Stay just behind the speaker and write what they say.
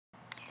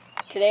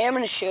Today I'm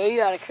going to show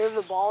you how to curve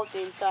the ball with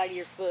the inside of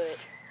your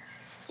foot.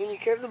 When you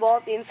curve the ball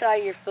with the inside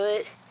of your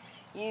foot,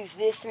 use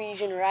this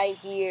region right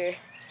here.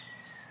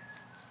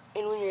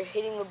 And when you're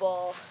hitting the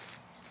ball,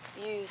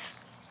 use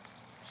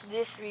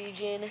this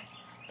region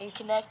and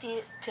connect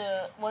it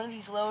to one of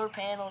these lower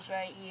panels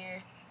right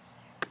here.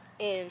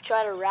 And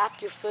try to wrap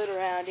your foot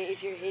around it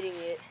as you're hitting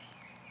it.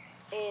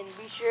 And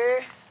be sure,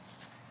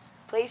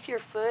 place your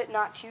foot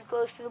not too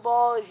close to the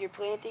ball as you're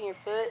planting your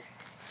foot.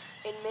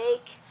 And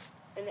make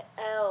an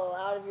L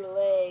out of your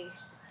leg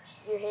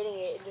as you're hitting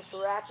it, and just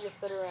wrap your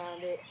foot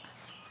around it.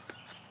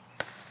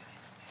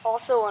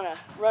 Also want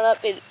to run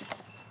up at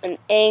an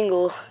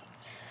angle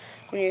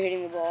when you're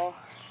hitting the ball.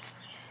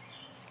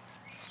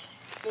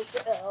 Make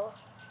the L,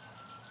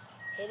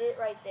 hit it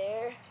right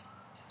there,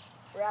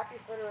 wrap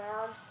your foot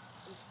around,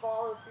 and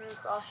follow through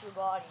across your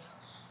body.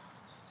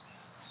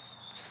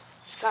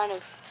 Just kind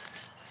of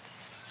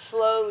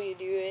slowly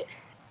do it.